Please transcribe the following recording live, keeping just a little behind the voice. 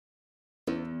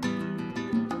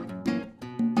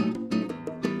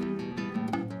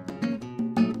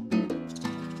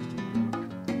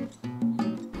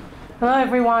Hello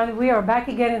everyone, we are back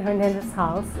again in Hernandez's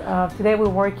house. Today we're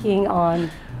working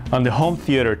on the home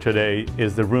theater. Today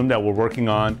is the room that we're working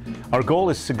on. Our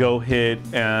goal is to go ahead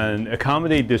and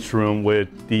accommodate this room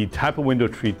with the type of window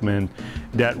treatment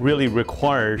that really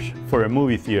requires for a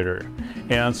movie theater.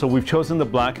 And so we've chosen the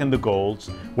black and the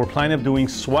golds. We're planning on doing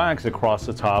swags across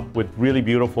the top with really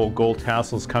beautiful gold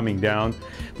tassels coming down.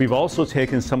 We've also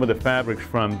taken some of the fabrics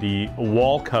from the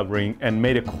wall covering and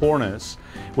made a cornice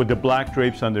with the black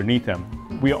drapes underneath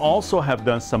them. We also have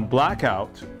done some blackout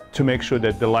to make sure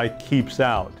that the light keeps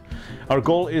out. Our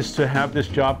goal is to have this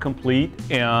job complete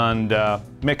and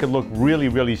make it look really,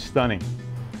 really stunning.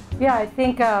 Yeah, I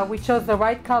think we chose the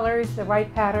right colors, the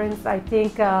right patterns. I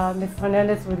think Ms.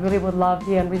 Hernandez would love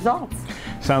the end results.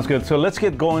 Sounds good. So let's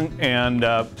get going and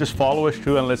just follow us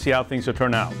through and let's see how things will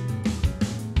turn out.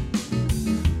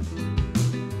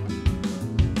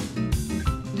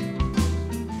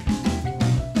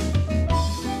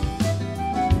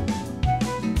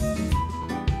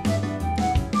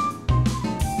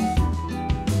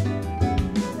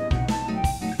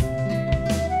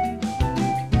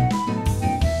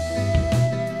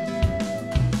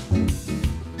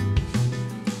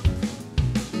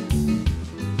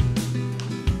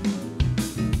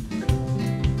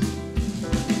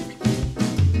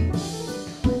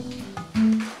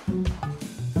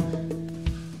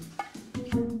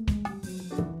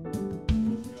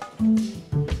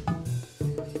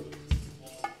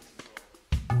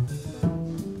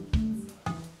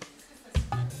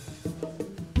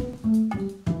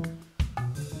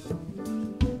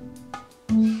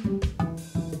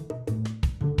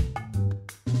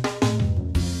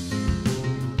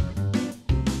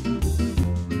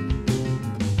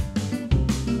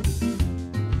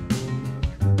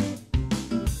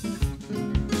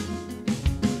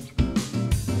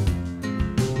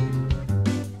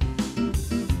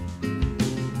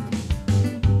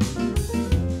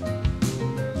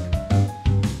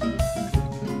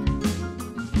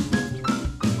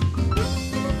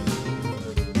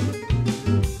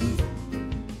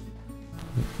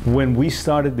 When we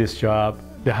started this job,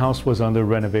 the house was under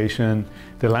renovation,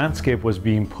 the landscape was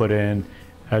being put in,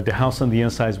 the house on the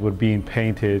insides was being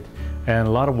painted, and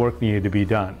a lot of work needed to be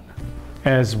done.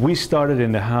 As we started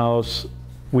in the house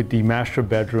with the master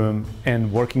bedroom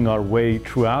and working our way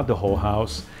throughout the whole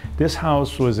house, this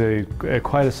house was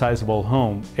quite a sizable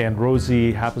home, and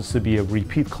Rosie happens to be a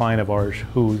repeat client of ours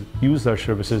who used our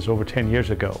services over 10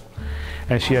 years ago.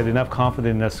 And she had enough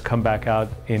confidence in us to come back out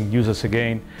and use us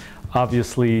again.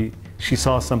 Obviously, she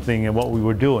saw something in what we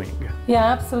were doing. Yeah,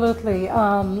 absolutely.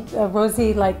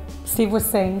 Rosie, like Steve was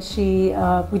saying,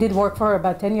 we did work for her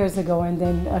about 10 years ago, and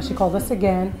then she called us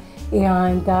again.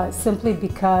 And simply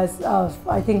because of,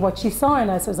 I think, what she saw in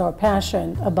us is our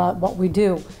passion about what we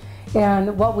do.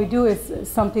 And what we do is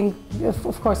something,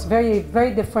 of course, very,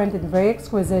 very different and very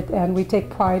exquisite, and we take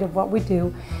pride of what we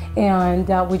do. And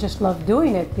we just love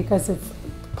doing it because it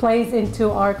plays into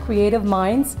our creative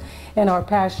minds and our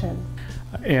passion.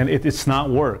 And it's not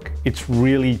work. It's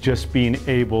really just being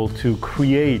able to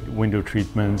create window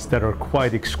treatments that are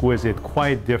quite exquisite,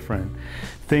 quite different.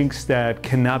 Things that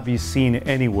cannot be seen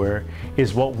anywhere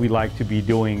is what we like to be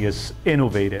doing, is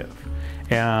innovative.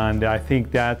 And I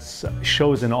think that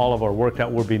shows in all of our work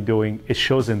that we've been doing. It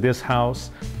shows in this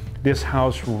house. This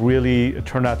house really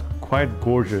turned out quite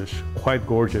gorgeous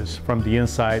from the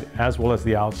inside as well as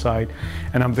the outside.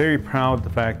 And I'm very proud of the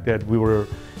fact that we were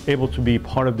able to be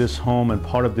part of this home and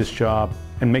part of this job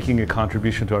and making a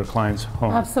contribution to our clients'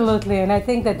 home. Absolutely, and I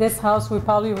think that this house we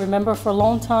probably remember for a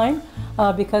long time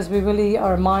because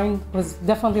our mind was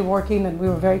definitely working and we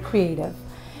were very creative.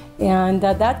 And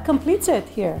that completes it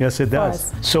here. Yes, it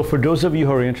does. So for those of you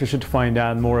who are interested to find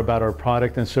out more about our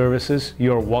product and services,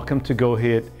 you are welcome to go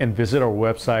ahead and visit our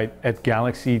website at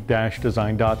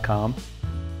galaxy-design.com.